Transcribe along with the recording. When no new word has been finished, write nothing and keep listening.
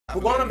We're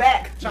going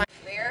back.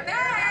 We're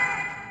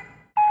back.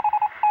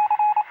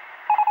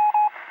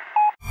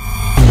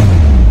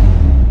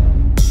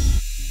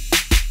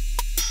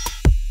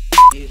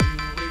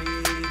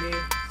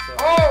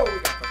 Oh, we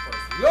got the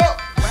first look.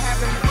 What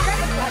happened?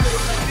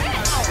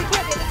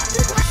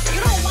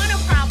 You don't want a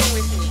problem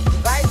with me.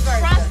 Vice versa.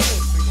 Trust me.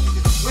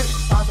 With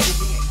possibly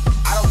being.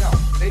 I don't know.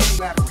 They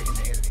elaborate in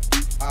the editing.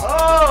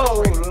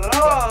 Oh,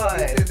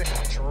 Lord. This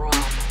is Drama.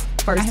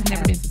 First, I have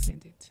never been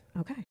suspended.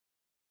 Okay.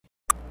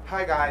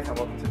 Hi guys, and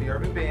welcome to the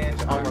Urban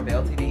Binge. I'm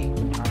Rebel TV.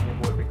 I'm your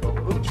boy Rico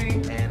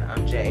Bahucci. And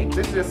I'm Jay.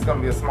 This is just going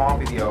to be a small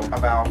video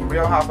about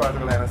Real Housewives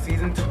of Atlanta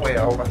season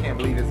 12. I can't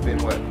believe it's been,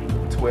 what,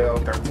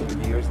 12,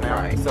 13 years now.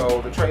 Right. So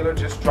the trailer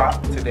just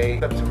dropped today,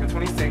 September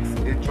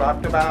 26th. It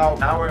dropped about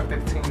an hour and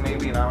 15,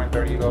 maybe an hour and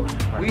 30 ago.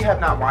 Right. We have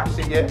not watched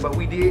it yet, but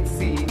we did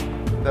see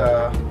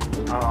the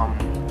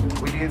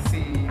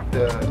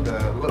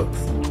looks,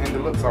 and the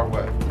looks are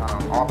what?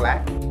 All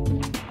black.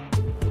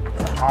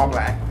 All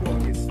black. Before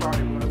we get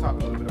started, we're going to talk a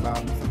little bit about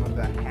some of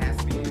the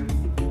has-beens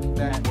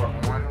that were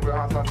on Real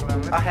Housewives of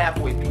Atlanta. A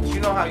halfway peach. You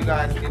know how you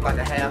guys give like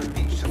a half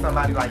peach to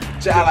somebody like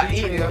Child,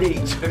 eating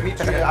peach.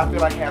 Demetria, I feel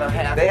like had a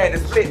half. They had to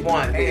split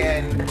one.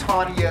 And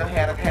Tanya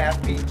had a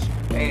half peach,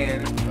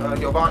 and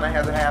Giovanna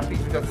has a half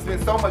peach, because there's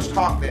been so much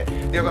talk that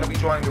they're going to be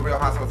joining the Real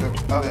Housewives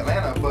of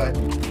Atlanta, but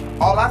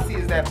all I see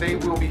is that they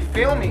will be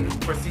filming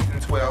for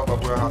season 12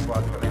 of Real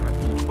Housewives of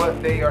Atlanta,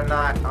 but they are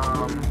not,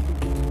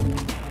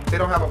 they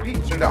don't have a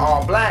peach. They're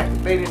all black.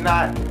 They did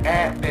not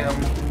add them.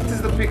 This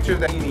is the picture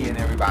that Nene and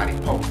everybody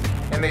posted,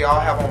 and they all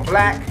have on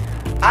black.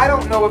 I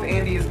don't know if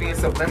Andy is being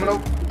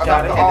subliminal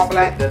about the all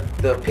black.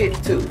 The pit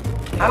too.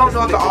 I don't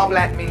know if the all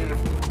black means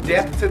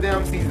death to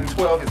them. Season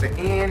 12 is the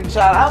end.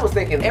 Child, I was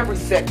thinking every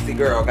sexy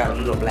girl got a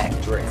little black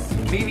dress.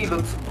 Nene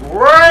looks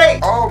great.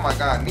 Oh my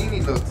God,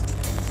 Nene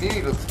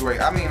looks great.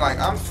 I mean, like,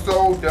 I'm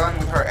so done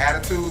with her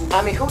attitude.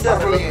 I mean, who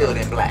doesn't look good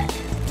in black?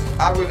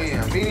 I really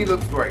am. Nene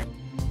looks great.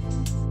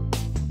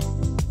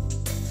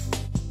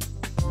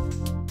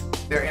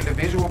 Their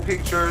individual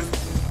pictures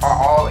are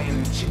all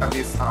in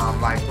this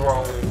like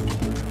throne.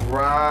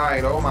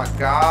 Right. Oh my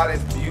God,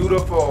 it's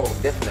beautiful.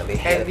 Definitely.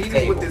 And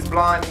Nene with this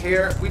blonde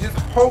hair, we just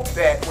hope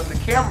that when the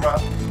camera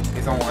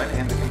is on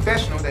and the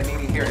confessional, that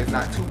Nene hair is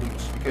not too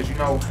bleached, because you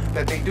know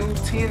that they do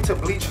tend to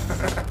bleach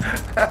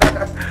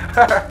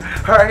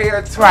her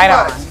hair too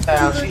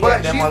much.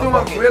 But she's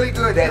doing really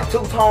good. That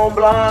two-tone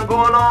blonde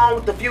going on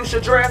with the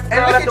fuchsia dress.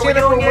 And look at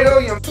Jennifer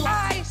Williams.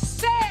 I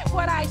said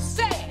what I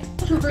said.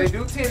 They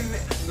do tend.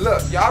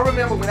 Look, y'all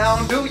remember when I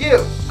don't do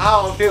you, I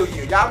don't do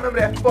you. Y'all remember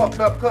that fucked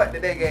up cut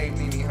that they gave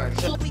Nene, honey?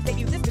 Please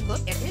debut this new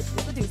look, and it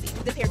was a doozy.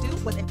 This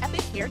hairdo was an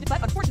epic hair,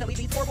 but unfortunately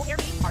these horrible hair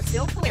memes are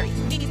still hilarious.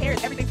 Nene's hair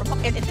is everything from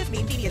punk, and in this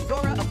meme, Nene is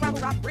Dora, a Bravo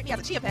Rock, Britney as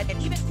a Chia Pet, and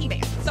even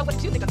T-Man. So what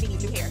did you think of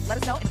Nene's new hair? Let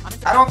us know in the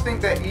comments. I don't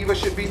think that Eva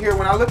should be here.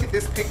 When I look at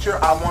this picture,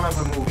 I want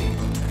to remove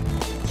Eva.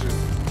 Just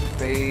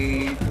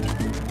fade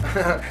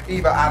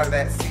Eva out of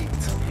that seat.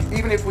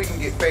 Even if we can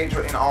get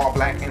Phaedra in all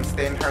black and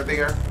stand her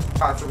there,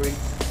 possibly.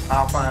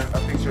 I'll find a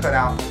picture cut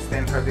out and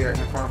stand her there in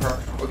front of her,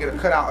 or get a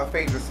cutout of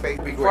Phaedra's face.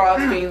 Be great.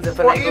 Frost beans and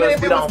Or even finagles,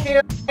 if we it was don't.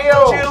 Kim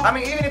Hill. I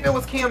mean, even if it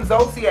was Kim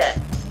Zolciak.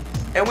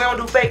 And we don't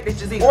do fake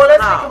bitches either. Or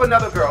let's think of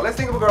another girl. Let's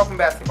think of a girl from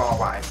Basketball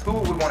Wives. Who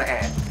would we want to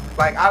add?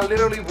 Like, I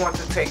literally want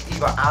to take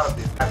Eva out of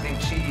this. I think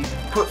she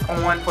puts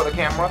on for the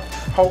camera.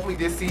 Hopefully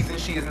this season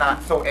she is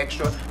not so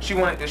extra. She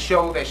wanted to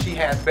show that she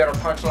has better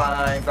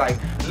punchlines. Like,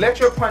 let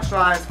your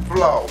punchlines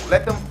flow.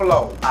 Let them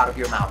flow out of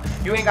your mouth.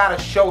 You ain't got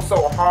to show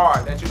so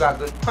hard that you got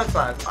good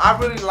punchlines. I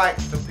really like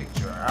the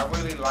picture. I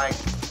really like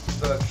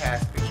the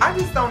cast picture. I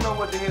just don't know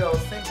what the hell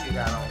Cynthia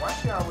got on. Why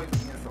she always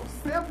being so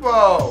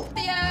simple?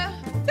 Yeah.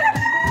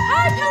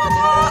 Hi, Pillow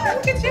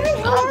Talk. Look at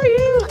you. How are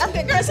you? I'm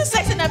good, girl. It's just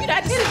sexy enough. You know,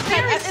 I just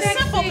it's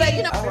simple, but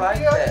you know. I like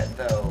that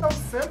though. So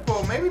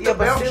simple. Maybe Yeah, the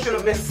but belt should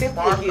have been Miss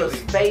Cynthia sparkly. gives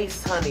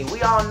face, honey.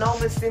 We all know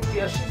Miss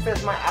Cynthia. She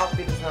says my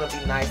outfit is gonna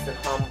be nice and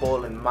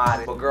humble and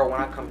modest. But girl, when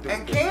I come through,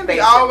 And with this Candy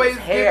face always and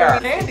this hair,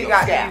 Candy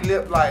got any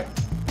lip like.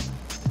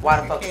 Why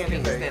the fuck is Candy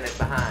King face. standing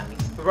behind me?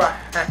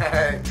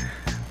 Right.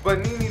 But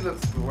Nene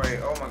looks great.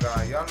 Oh my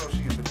God, y'all know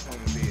she's the queen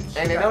bitch.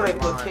 And they know they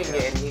put Kenya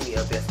and Nene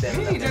up there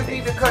standing Nene up just there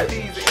need to cut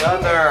these ends.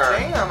 other.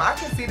 Damn, I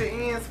can see the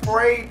ends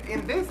frayed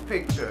in this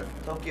picture.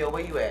 Tokyo,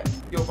 where you at?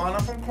 Giovanna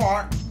from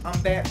Clark.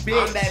 I'm that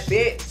bitch. I'm that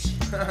bitch.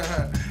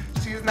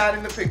 She's not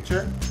in the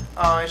picture.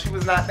 She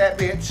was not that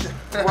bitch.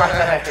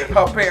 Right.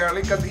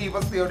 Apparently, because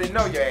Eva still didn't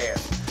know your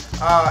ass.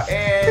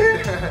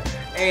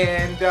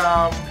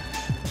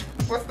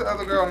 What's the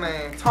other girl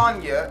name?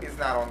 Tanya is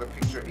not on the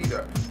picture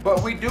either.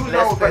 But we do know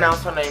Let's that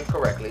pronounce her name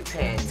correctly.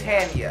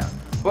 Tanya.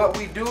 But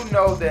we do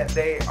know that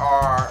they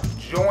are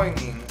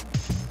joining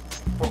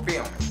for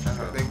filming.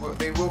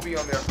 They will be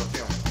on there for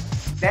filming.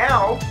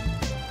 Now,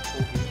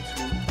 we'll get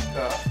to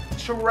the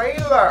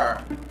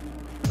trailer.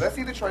 Let's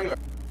see the trailer.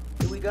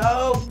 Here we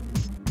go.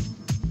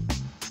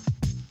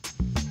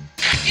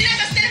 You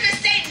never sit up and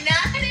say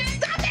nothing?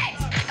 Stop it!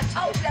 I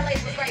told you that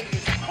lady was crazy.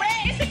 Where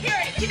is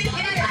security? Can you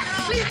get in there?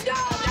 Please, no.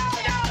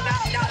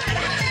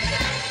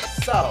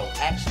 So,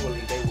 actually,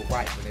 they were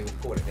right when they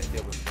reported that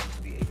there was going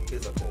to be a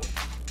physical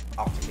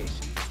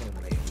altercation between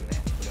the ladies and that.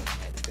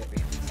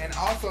 And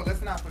also,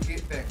 let's not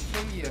forget that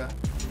Kenya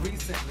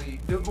recently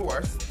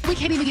divorced. We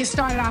can't even get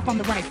started off on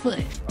the right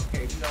foot.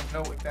 Okay, we don't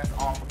know if that's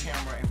all for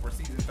camera and for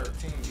season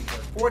 13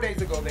 because 4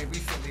 days ago they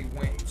recently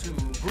went to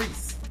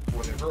Greece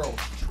for the girls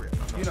trip.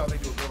 You know, they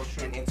do a girls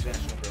trip. An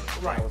international girls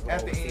trip. Right,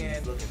 at the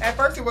end. At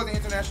first it wasn't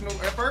international.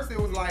 At first it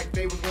was like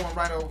they was going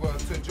right over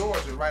to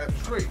Georgia, right up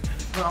the street,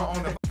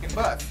 on the fucking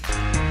bus.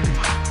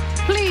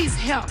 Please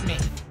help me.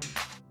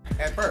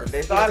 At first.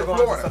 They started going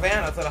to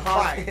Savannah to the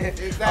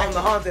haunted, on the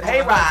haunted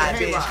hayride,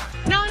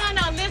 bitch. No,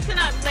 listen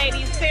up,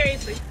 ladies,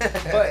 seriously.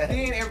 But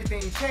then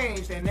everything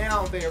changed and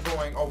now they are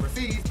going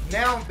overseas.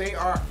 Now they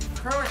are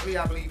currently,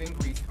 I believe, in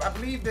Greece. I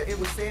believe that it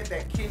was said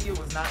that Kenya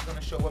was not going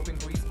to show up in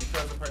Greece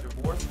because of her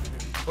divorce.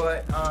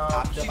 But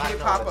she did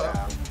pop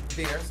up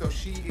there, so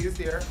she is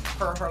there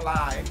per her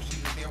live. She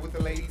was there with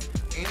the ladies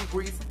in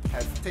Greece,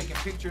 has taken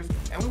pictures,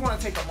 and we want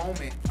to take a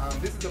moment.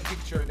 This is a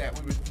picture that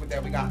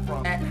we got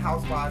from at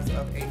Housewives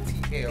of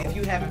ATL. If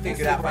you haven't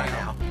figured out by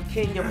now,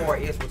 Kenya Moore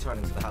is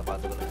returning to the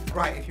Housewives of Atlanta.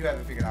 Right, if you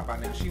haven't figured out by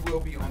now, she will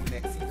be on the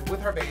next season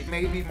with her baby.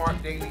 Maybe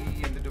Mark Daly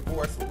and the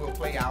divorce will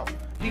play out.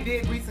 He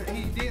did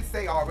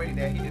say already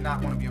that he did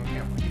not want to be on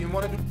camera. He didn't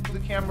want to do the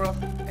camera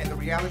and the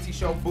reality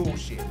show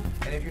bullshit.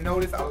 And if you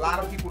notice, a lot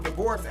of people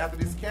divorce after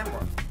this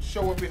camera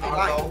show up in their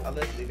life. Although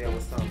allegedly there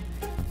was some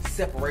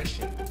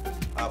separation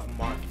of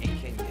Mark and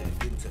Kenya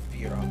due to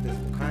fear of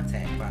physical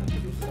contact by the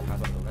producers of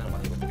Housewives of Atlanta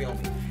while they were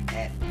filming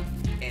at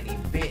an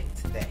event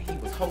that he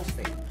was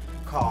hosting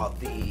called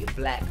the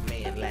Black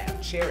Man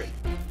Lab Cherry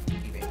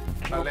event.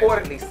 He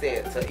reportedly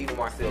said to Eva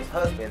Marcel's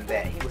husband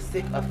that he was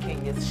sick of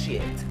Kenya's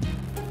shit.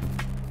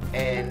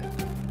 And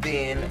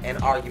then an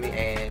argument,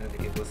 and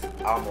it was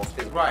almost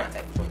physical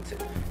contact between the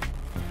two.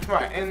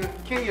 Right, and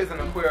Kenya's an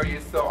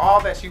Aquarius, so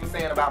all that she was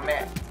saying about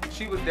Matt,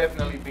 she was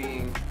definitely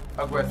being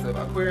aggressive.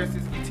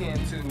 Aquariuses, we tend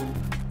to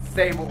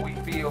say what we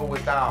feel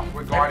without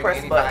regarding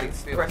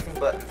anybody's feelings. Pressing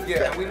buttons.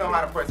 Yeah, and we know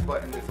how to press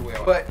buttons as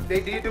well. But they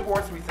did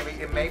divorce recently.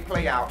 It may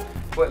play out.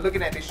 But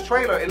looking at this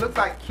trailer, it looks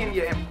like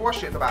Kenya and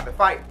Portia is about to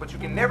fight. But you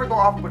can never go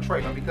off of a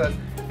trailer because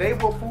they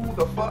will fool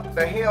the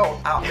hell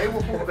out. They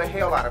will fool the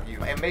hell out of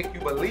you and make you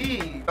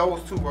believe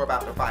those two were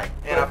about to fight.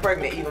 And a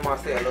pregnant Eva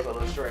Marcel look a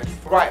little stressed.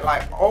 Right,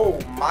 like,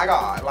 oh my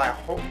God, like,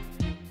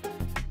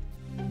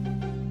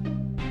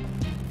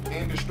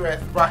 in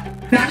distress, right?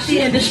 Now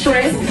she in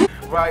distress.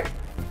 Right.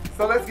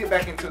 So let's get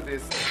back into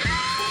this.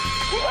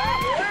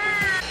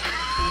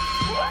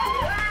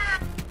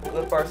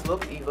 Good first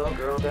look, Eva,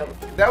 girl.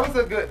 That was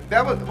a good.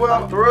 That was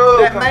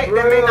that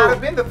may not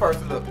have been the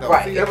first look though.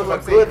 Right. See, it was a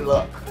good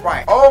look.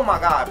 Right. Oh my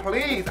God,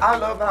 please! I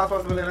love the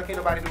Housewives of Atlanta. Can't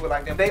nobody do it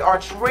like them. They are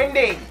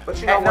trending. But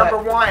you know at what?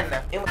 number one.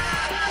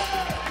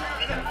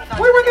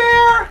 We were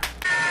there.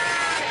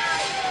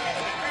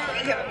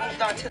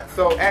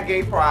 So at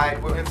Gay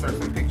Pride, we'll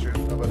insert some pictures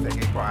of us at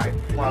Gay Pride.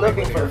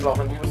 Looking for the flow,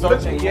 we were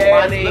searching for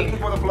money. Looking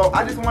for the flow.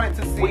 I just wanted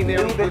to see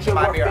them with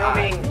my bare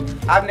eyes.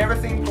 I've never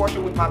seen Portia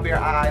with my bare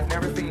eyes.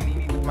 Never seen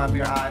Nene with my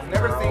bare eyes.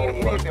 Never seen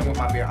any of them with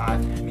my bare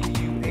eyes. Me,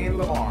 you, and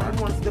Lamar.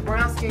 Wants the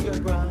brown skin girl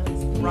bronze.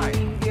 Right.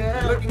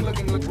 Yeah. Looking.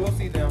 We'll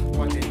see them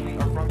one day. We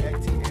are from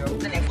ATL.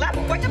 The next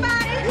level. What's your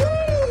body?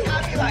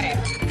 I'll be like,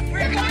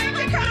 we're going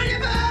to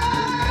carnival.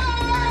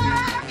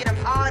 Get them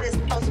all this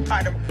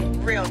postpartum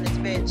realness,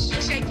 bitch.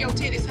 Shake your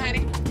titties,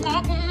 honey.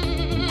 Try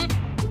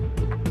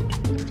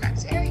to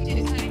shake your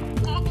titties, honey.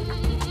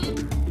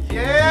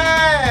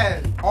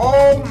 Yes!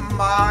 Oh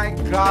my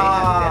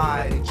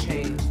God! They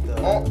changed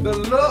the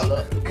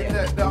look and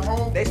the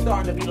whole. They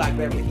starting to be like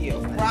Beverly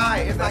Hills.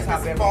 Right, it's like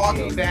this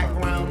foggy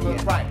background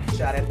look. Right.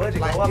 Shot that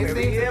budget Like go up it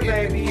every seems year, as if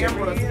baby. the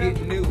cameras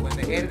get new and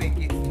the editing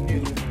gets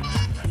new.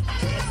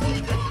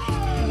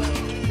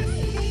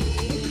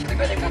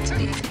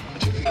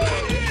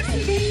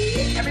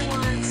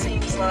 Everyone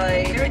seems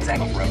like they're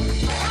exactly broke.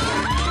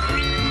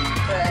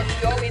 But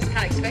you always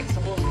kind of expect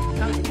some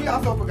bullshit. We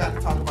also forgot to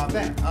talk about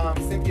that.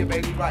 Cynthia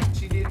Bailey, right?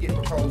 She did get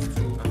proposed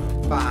to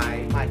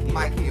by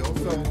Mike Hill.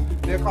 So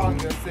they're calling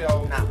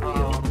themselves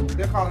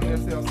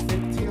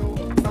Cynthia.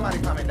 Somebody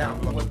comment down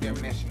below what their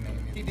meshing name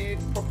is. He did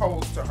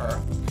propose to her,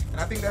 and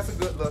I think that's a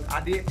good look.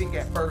 I did think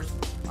at first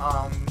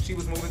she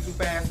was moving too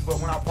fast, but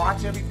when I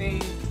watch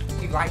everything,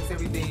 he likes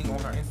everything on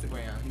her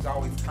Instagram. He's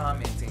always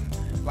commenting.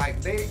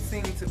 Like, they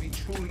seem to be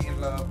truly in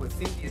love, but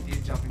Cynthia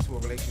did jump into a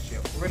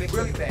relationship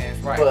really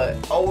fast. Right. But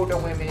older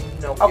women,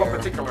 you know, of a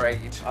particular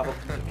age.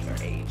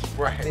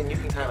 Right. Then you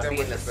can kind of be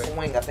in the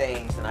swing of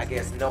things and I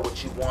guess know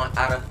what you want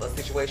out of a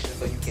situation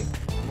so you can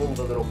move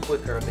a little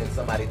quicker than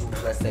somebody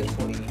who's, let's say,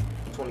 20,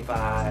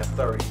 25,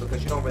 30,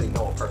 because you don't really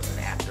know a person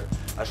after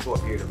a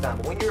short period of time.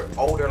 But when you're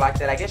older like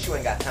that, I guess you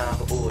ain't got time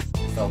for bullshit.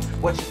 So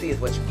what you see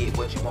is what you get,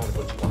 what you want is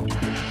what you want. You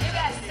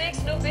got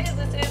 6 new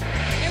businesses.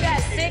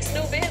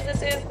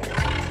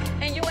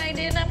 And you ain't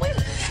did nothing with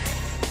it.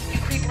 You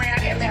creep around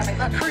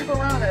Atlanta. I creep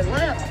around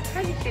Atlanta.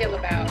 How you feel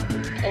about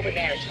open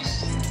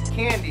marriages?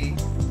 Candy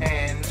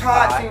And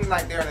Todd seems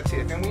like they're in a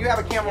tiff. And when you have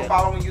a camera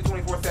following you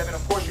 24/7,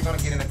 of course you're gonna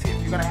get in a tiff.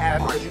 You're gonna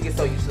have because you get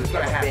so used to the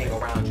camera being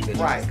around you that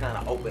you just kind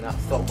of open up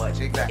so much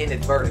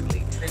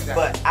inadvertently.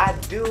 But I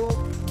do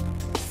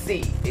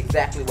see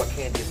exactly what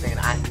Candy is saying.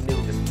 I knew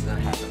this was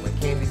gonna happen when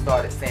Candy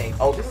started saying,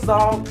 "Oh, this is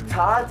all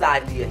Todd's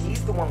idea.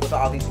 He's the one with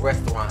all these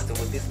restaurants and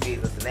with this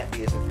business and that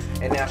business."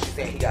 And now she's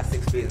saying he got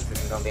 6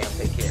 businesses and gonna damn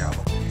take care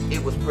of them.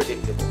 It was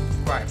predictable.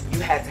 Right. You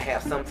had to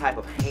have some type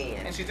of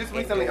hand. And she just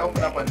recently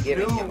opened up a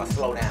giving him a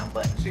slow down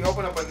button. She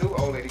opened up a new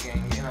old lady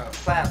gang in a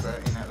plaza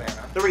in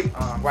Atlanta. 3.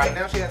 Right. So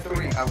now she has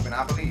 3 open,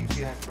 I believe.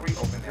 She has 3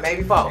 open now.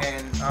 Maybe 4.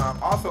 And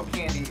also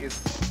Candy is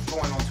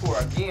going on tour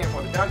again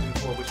for the Dungeon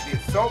Tour, which did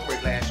so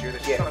great last year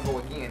that she's gonna go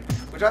again,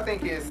 which I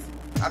think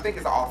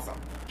is awesome.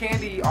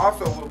 Candy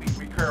also will be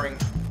recurring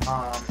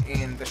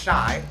in The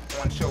Chi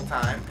on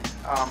Showtime.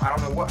 I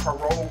don't know what her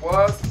role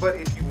was, but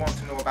if you want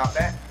to know about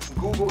that,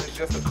 Google is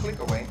just a click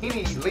away.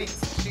 Nene leaks.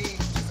 She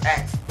just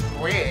asked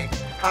Greg,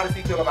 how does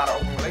he feel about an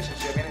open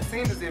relationship? And it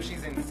seems as if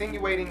she's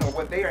insinuating, or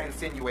what they are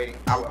insinuating.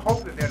 I would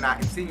hope that they're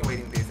not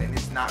insinuating this, and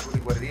it's not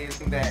really what it is.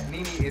 That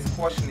Nene is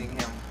questioning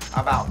him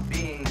about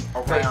being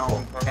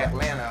around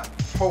Atlanta,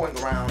 hoeing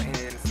around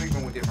and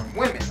sleeping with different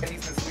women. And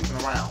he's been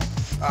sleeping around.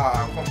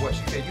 From what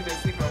she said, you've been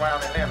sleeping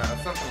around Atlanta or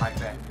something like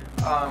that.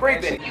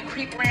 You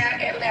creep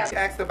around Atlanta. She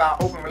asked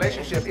about open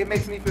relationship. It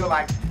makes me feel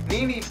like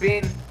Nene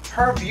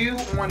her view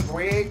on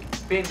Greg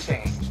been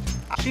changed.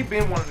 She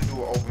been wanting to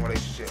do an open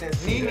relationship.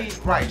 Since Nene,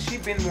 she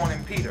been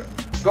wanting Peter.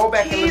 Go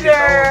back and look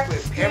at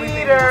those clips.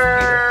 Everything was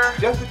Peter.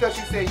 Just because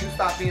she said you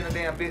stop being a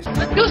damn bitch.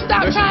 You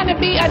stop trying to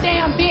be a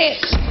damn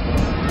bitch.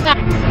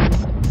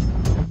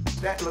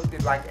 That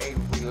looked like a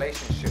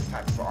relationship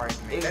type of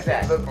argument. Exactly.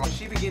 That looked like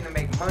she began to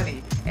make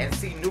money and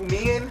see new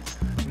men,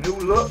 new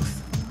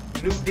looks,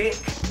 new dick,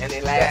 and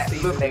then last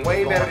season they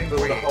way was better going than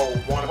through Greg. the whole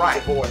wanna be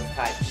divorced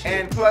type shit.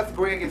 And plus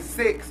Greg is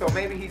sick, so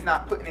maybe he's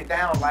not putting it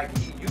down like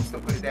he used to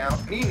put it down.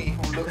 Nene,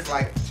 who looks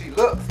like she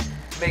looks,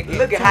 making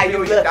 $2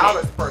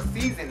 million per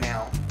season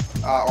now,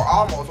 or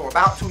almost, or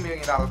about $2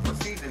 million per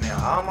season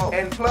now. Almost.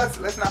 And plus,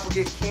 let's not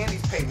forget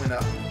Candy's pay went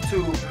up to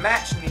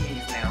match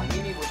Nene's now.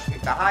 Nene was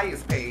the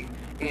highest paid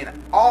in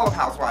all of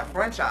Housewives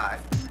franchise,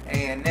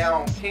 and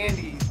now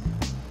Candy's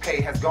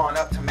pay has gone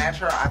up to match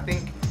her. I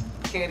think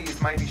Candy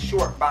is maybe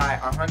short by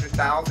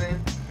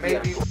 100,000,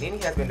 maybe. Nene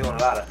has been doing a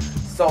lot of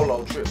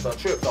solo trips, or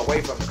trips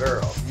away from the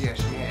girls. Yeah,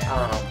 she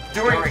has.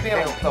 During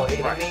film, so it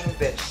means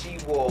that she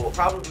will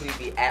probably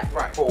be apt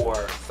for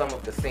some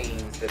of the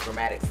scenes, the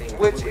dramatic scenes.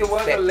 Which it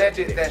was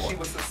alleged that she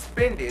was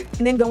suspended.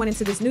 And then going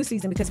into this new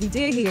season, because we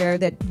did hear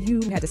that you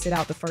had to sit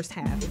out the first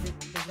half.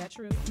 Is that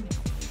true?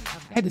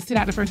 Had to sit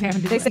out the first half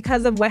and do It's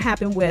because of what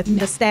happened with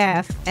the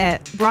staff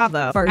at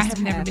Bravo. I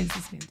have never been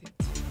suspended.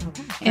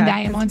 Okay. And I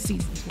am on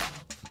season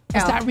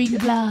 12. Start reading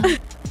blood.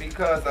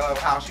 Because of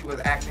how she was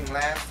acting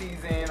last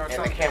season or something.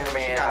 And the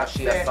cameraman, how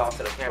she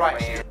assaulted the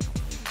cameraman. Right.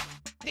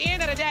 At the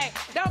end of the day,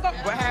 don't go.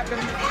 What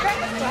happened?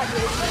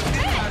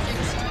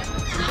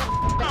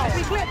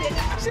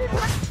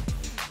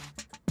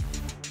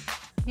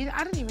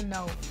 I didn't even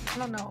know. I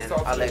don't know.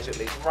 So,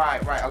 allegedly.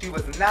 Right. She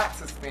was not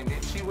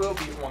suspended. She will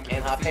be on the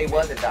And her pay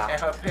wasn't docked.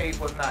 And her pay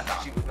was not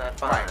docked. She was not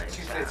fined. Right.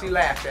 She said she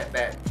laughed at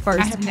that.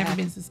 I have never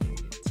been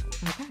suspended.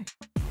 Okay.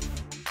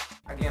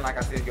 Again, like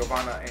I said,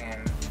 Giovanna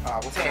and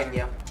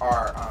Tanya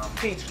are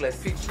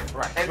peachless.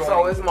 Right. And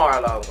so is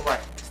Marlo.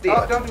 Right.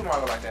 Still. Don't do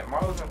Marlo like that.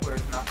 Marlo's in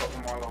Twitter, and I fuck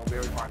with Marlo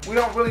very hard. We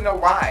don't really know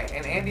why,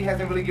 and Andy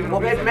hasn't really given a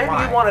reason maybe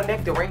why. you want a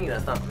nectarine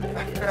or something.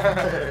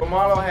 But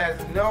Marlo has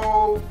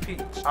no peach.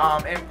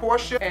 And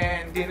Portia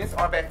and Dennis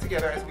are back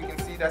together, as we can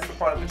see. That's the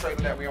part of the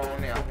trailer that we're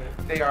on now.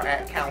 They are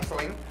at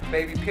counseling.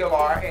 Baby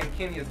Pilar and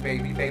Kenya's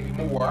baby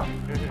Moore,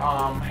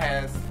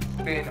 has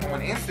been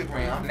on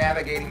Instagram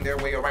navigating their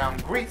way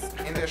around Greece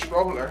in their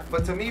stroller.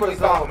 But to me, we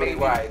thought maybe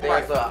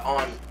there's an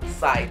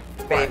on-site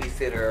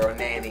babysitter or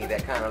nanny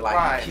that kind of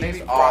like keeps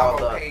maybe all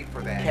Bravo the paid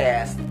for that.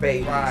 cast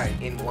babies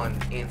in one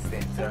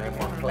instance or in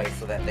one place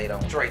so that they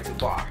don't stray too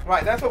far.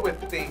 Right, that's what we're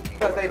thinking.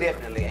 Because they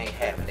definitely ain't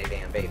having their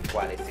damn babies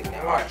while they sitting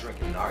there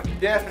drinking and arguing.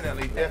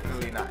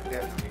 Definitely not.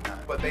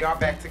 But they are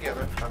back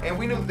together. And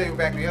we knew that they were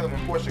back together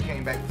when Portia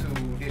came back to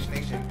Dish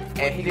Nation.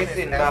 And he was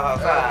sitting by her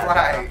side.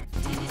 Right.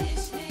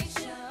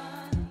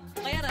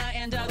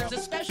 And there's a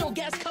special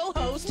guest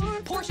co-host,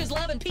 Portia's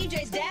love and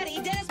PJ's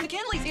daddy, Dennis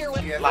McKinley's here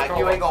with. Like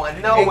you ain't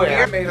going nowhere.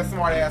 And you made a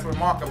smart ass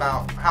remark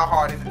about how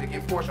hard is it to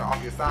get Portia off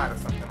your side or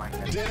something like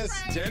that.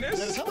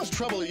 Dennis, how much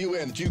trouble are you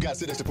in that you got to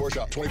sit next to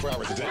Portia 24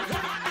 hours a day?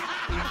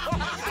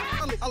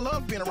 I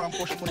love being around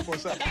Portia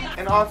 24/7.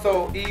 And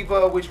also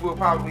Eva, which we'll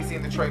probably see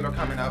in the trailer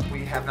coming up.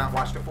 We have not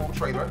watched the full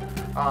trailer.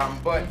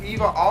 But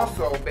Eva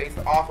also, based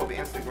off of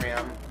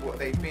Instagram,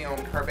 they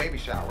filmed her baby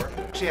shower.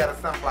 She had a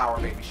sunflower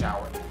baby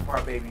shower for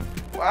her baby.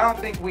 Well, I don't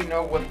think we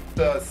know what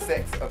the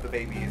sex of the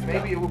baby is.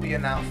 Maybe it will be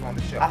announced on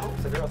the show. I hope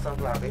it's a girl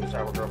sunflower baby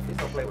shower girl. Please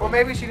don't play with Well,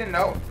 maybe she didn't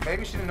know.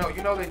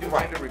 You know they do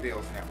gender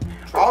reveals now.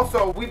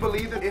 Also, we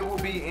believe that it will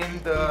be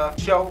in the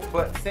show,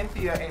 but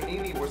Cynthia and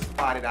Nene were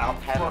spotted out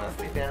having a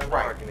sit-down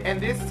argument.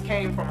 And this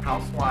came from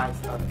Housewives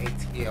of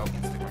ATL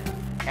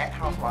Instagram. at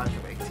Housewives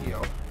of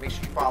ATL. Make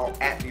sure you follow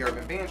at The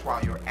Urban Binge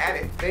while you're at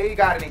it. They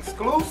got an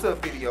exclusive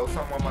video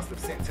someone must have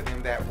sent to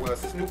them that was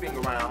snooping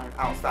around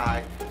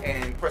outside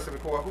and pressing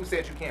record. Who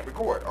said you can't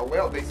record? Oh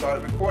well, they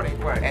started recording.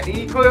 Right. And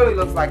he clearly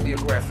looks like the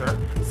aggressor.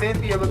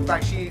 Cynthia looks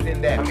like she's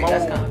in that mode.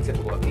 That's kind of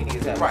typical of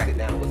media. Right. Sit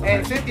down with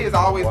And Cynthia's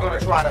always going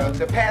to try to,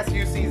 the past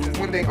few seasons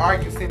when they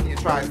argue, Cynthia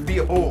tries to be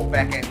a bull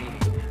back at Nene.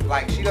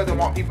 Like, she doesn't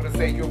want people to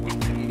say you're weak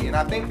to Nene. And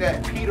I think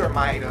that Peter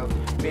might have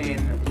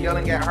been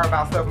yelling at her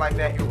about stuff like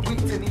that. You're weak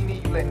to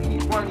Nene, you let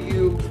Nene run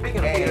you.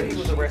 Speaking of Peter, he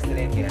was arrested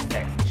and he has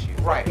tax issues.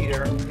 Right.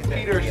 Peter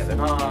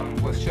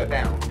was shut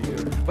down.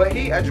 But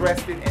he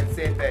addressed it and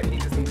said that he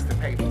just needs to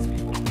pay these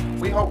people.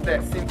 We hope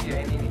that Cynthia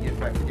and Nene get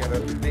back together.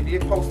 They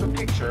did post a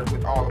picture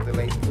with all of the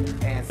ladies,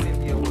 and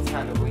Cynthia was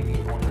kind of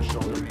leaning on her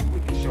shoulder. Maybe we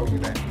can show you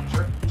that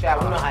picture.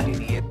 Child, we know how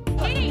Nene is.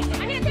 Katie,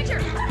 I need a picture.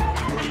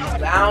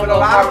 I don't know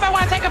how. If I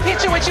want to take a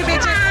picture with you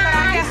bitches, but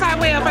I guess I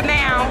will for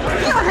now.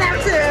 You don't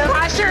have to.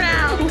 I sure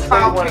don't.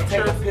 I want to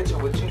take a picture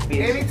with you,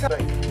 bitch.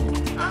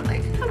 Anytime. I'm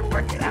like, I'm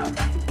working out.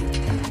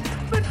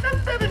 But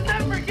that is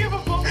not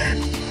forgivable.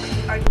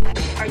 Are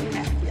you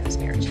happy in this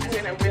marriage? I'm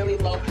in a really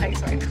low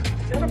place right now.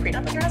 You have a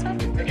prenup with your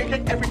husband?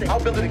 Everything. I'll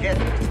build it again.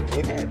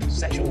 We've had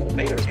sexual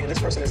affairs, and this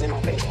person is in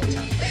my face all the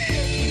time.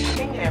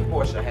 Kenya and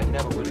Portia have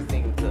never really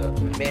seemed to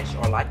mesh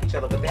or like each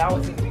other, but they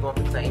always seem to be going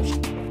through the same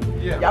shit.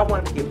 Yeah. Y'all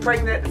wanted to get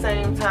pregnant at the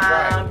same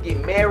time,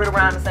 get married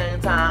around the same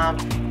time,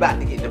 about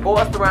to get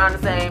divorced around the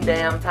same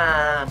damn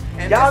time.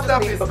 And y'all this just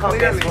stuff need to is become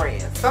best clearly,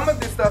 friends. some of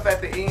this stuff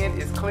at the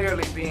end is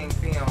clearly being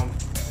filmed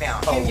now.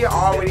 Oh, Kenya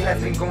already has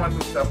definitely. been going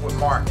through stuff with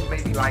Mark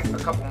maybe like a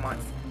couple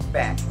months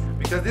back.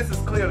 Because this is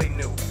clearly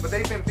new. But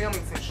they've been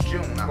filming since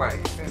June, I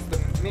believe. Since the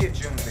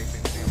mid-June they've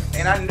been filming.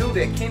 And I knew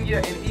that Kenya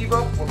and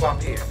Eva will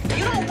bump heads.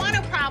 You don't want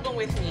a problem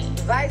with me.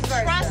 Vice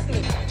versa. Trust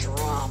me.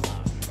 Drama.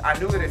 I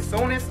knew that as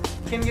soon as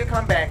Kenya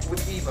come back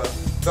with Eva,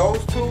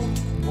 those two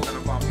were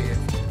gonna bump heads.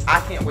 I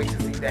can't wait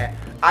to see that.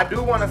 I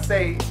do want to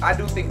say, I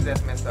do think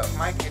that's messed up.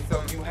 Mike is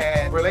telling you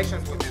had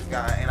relations with this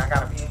guy, and I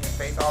gotta be in his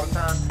face all the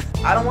time.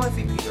 I don't want to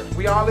see Peter.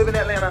 We all live in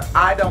Atlanta.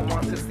 I don't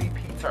want to see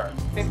Peter.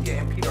 Cynthia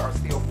and Peter are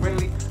still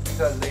friendly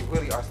because they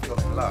really are still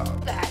in love.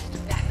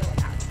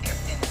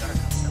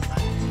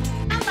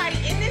 Somebody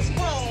in this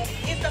room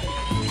is a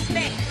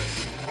snake.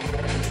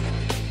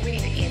 We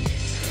need to end this.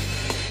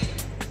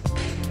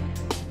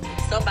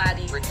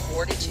 Somebody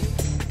recorded you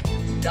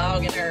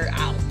dogging her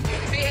out.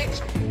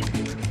 Bitch.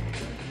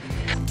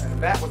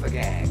 And that was a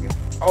gag.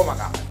 Oh my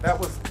God, that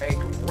was a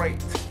great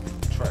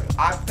trailer.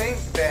 I think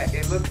that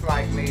it looks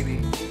like maybe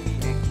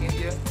Nene and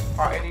Kenya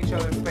are in each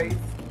other's face.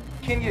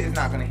 Kenya is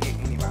not gonna hit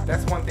anybody.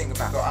 That's one thing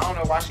about her. So I don't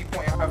know why she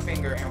pointing her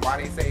finger and why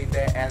they say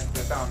that as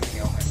the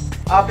thumbnail.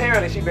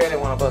 Apparently, she barely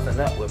want to bust a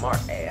nut with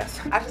Mark's ass.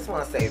 I just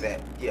want to say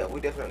that, yeah,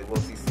 we definitely will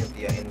see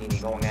Cynthia and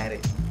Nene going at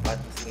it.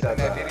 In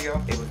that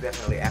video? It was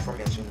definitely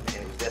aforementioned, and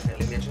it was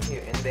definitely mentioned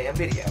here in the damn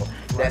video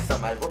that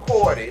somebody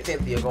recorded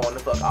Cynthia going the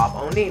fuck off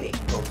on Nene.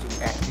 Go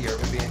to at The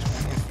Urban Binge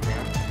on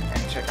Instagram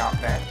and check out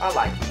that. I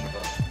like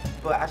Eva,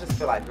 but I just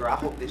feel like, girl, I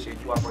hope this year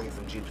you are bringing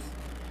some juice,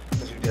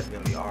 because you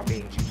definitely are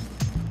being juiced.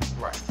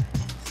 Right.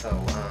 So,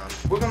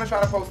 we're gonna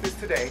try to post this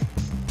today,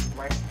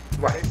 right?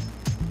 Right.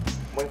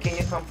 When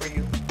Kenya come for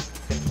you,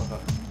 send for her.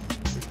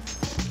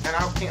 And I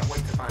can't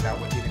wait to find out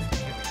what Dennis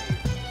Kenya did.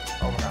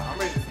 Oh my God, I'm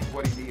ready to see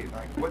what he did.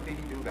 Like, what did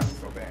he do that was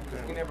so bad?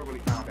 Because we never really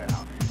found that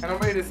out. And I'm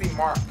ready to see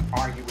Mark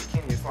argue with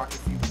Kenya so I can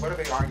see what are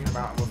they arguing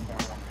about and what's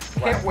going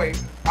on. Can't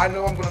wait. I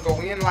know I'm gonna go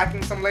in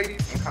liking some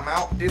ladies and come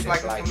out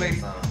disliking some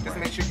ladies. Just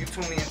make sure you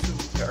tune in to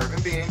The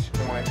Urban Binge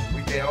on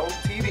Rebel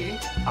TV,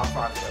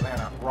 Housewives of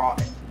Atlanta, Raw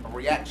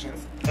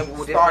reactions. And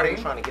we're starting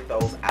trying to get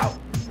those out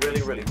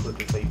really, really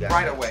quickly so you guys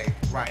right away.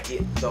 Right.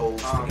 Get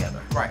those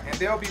together. Right. And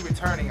they'll be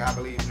returning, I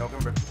believe,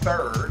 November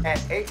 3rd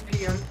at 8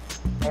 p.m.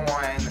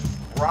 on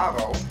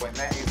Bravo, when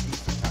that is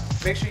Eastern time.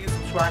 Make sure you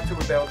subscribe to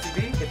Rebel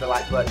TV. Hit the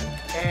like button.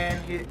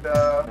 And hit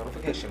the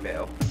notification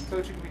bell so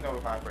that you can be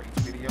notified for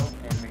each video.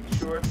 And make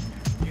sure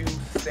you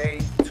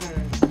stay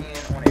tuned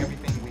in on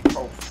everything we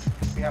post.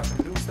 We have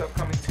some new stuff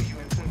coming to you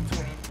in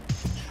 2020.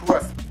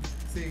 Trust me.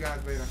 See you guys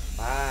later.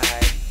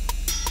 Bye.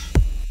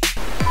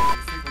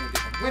 Sleeping with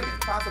different women,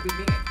 possibly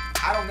men.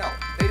 I don't know.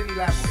 They didn't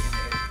elaborate in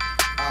there.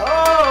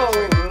 Oh,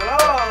 Lord.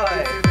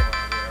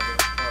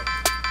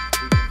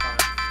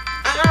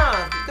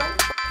 Don't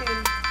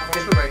fucking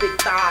big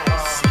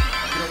thighs.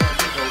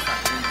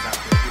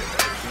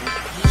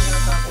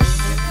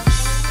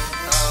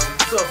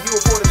 So if you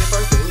reported it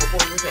first, then we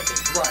reported it second.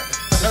 Right.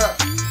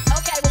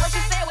 Okay, well what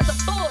you said was a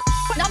bull.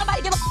 Now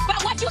nobody give a f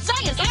about what you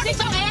saying. So sit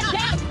your ass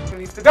down.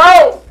 Needs to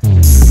go.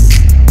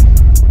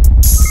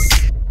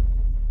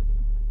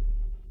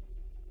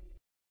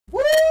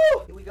 Woo!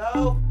 Here we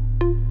go.